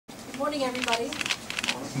Morning, everybody.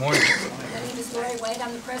 Morning. My name is Laurie White.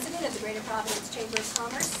 I'm the president of the Greater Providence Chamber of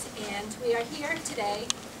Commerce, and we are here today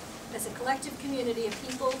as a collective community of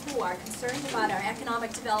people who are concerned about our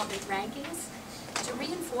economic development rankings to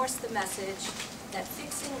reinforce the message that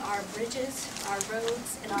fixing our bridges, our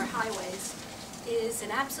roads, and our highways is an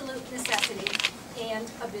absolute necessity and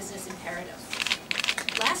a business imperative.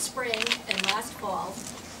 Last spring and last fall,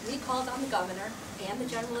 we called on the governor and the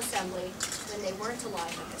General Assembly, when they weren't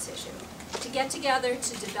aligned on this issue, to get together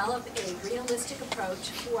to develop a realistic approach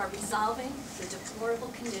for resolving the deplorable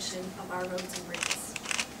condition of our roads and bridges.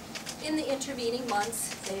 In the intervening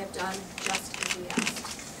months, they have done just as we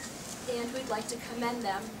asked. And we'd like to commend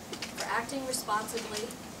them for acting responsibly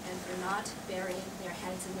and for not burying their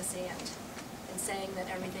heads in the sand and saying that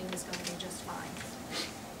everything is going to be just fine.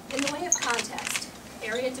 In the way of context,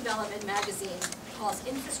 Area Development Magazine calls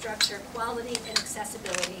infrastructure, quality, and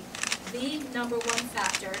accessibility the #1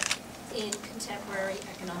 factor in contemporary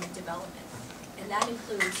economic development. And that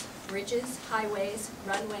includes bridges, highways,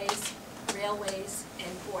 runways, railways,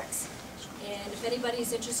 and ports. And if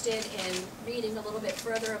anybody's interested in reading a little bit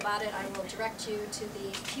further about it, I will direct you to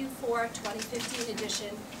the Q4 2015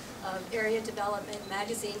 edition of Area Development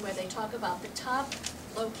Magazine, where they talk about the top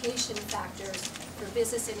location factors for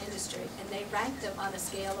business and industry, and they rank them on a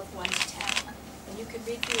scale of 1 to 10. And you can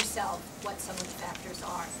read for yourself what some of the factors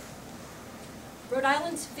are. Rhode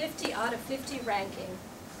Island's 50 out of 50 ranking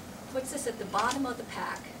puts us at the bottom of the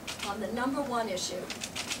pack on the #1 issue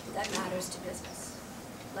that matters to business.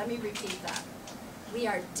 Let me repeat that. We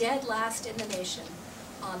are dead last in the nation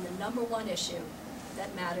on the #1 issue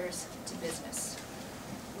that matters to business.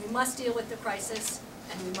 We must deal with the crisis,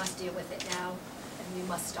 and we must deal with it now, and we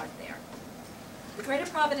must start there. The Greater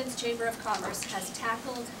Providence Chamber of Commerce has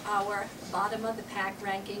tackled our bottom-of-the-pack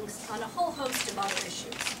rankings on a whole host of other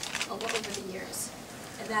issues over the years,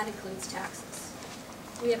 and that includes taxes.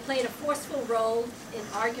 We have played a forceful role in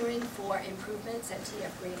arguing for improvements at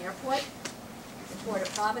TF Green Airport, the Port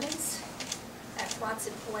of Providence, at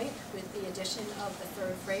Quonset Point with the addition of the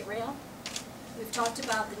 3rd freight rail. We've talked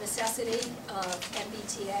about the necessity of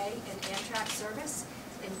MBTA and Amtrak service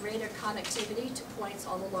and greater connectivity to points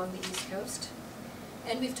all along the East Coast.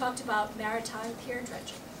 And we've talked about maritime pier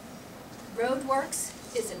dredging. Roadworks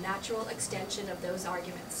is a natural extension of those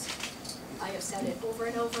arguments. I have said it over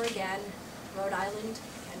and over again, Rhode Island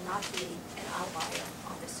cannot be an outlier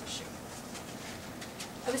on this issue.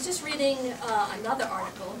 I was just reading another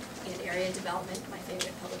article in Area Development, my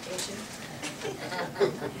favorite publication,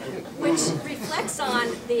 which reflects on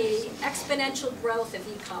the exponential growth of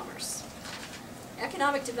e-commerce.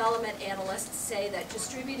 Economic development analysts say that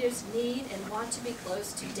distributors need and want to be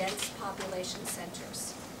close to dense population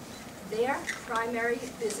centers. Their primary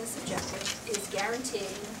business objective is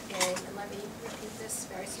guaranteeing and let me repeat this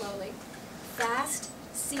very slowly, fast,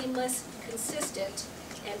 seamless, consistent,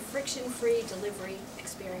 and friction-free delivery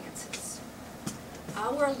experiences.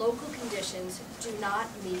 Our local conditions do not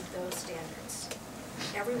meet those standards.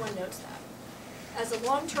 Everyone knows that. As a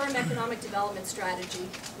long-term economic development strategy,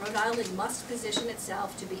 Rhode Island must position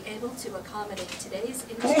itself to be able to accommodate today's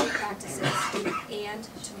industry practices and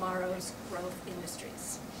tomorrow's growth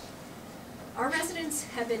industries. Our residents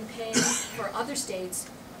have been paying for other states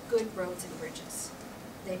good roads and bridges.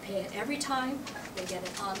 They pay it every time they get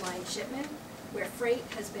an online shipment where freight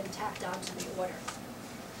has been tacked onto the order.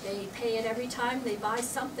 They pay it every time they buy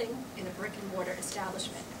something in a brick-and-mortar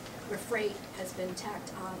establishment where freight has been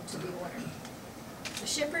tacked onto the order. The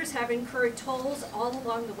shippers have incurred tolls all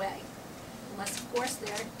along the way, unless of course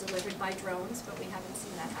they're delivered by drones, but we haven't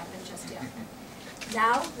seen that happen just yet.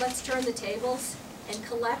 Now let's turn the tables and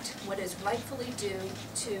collect what is rightfully due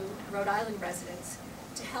to Rhode Island residents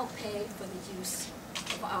to help pay for the use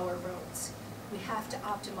of our roads. We have to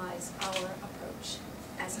optimize our approach.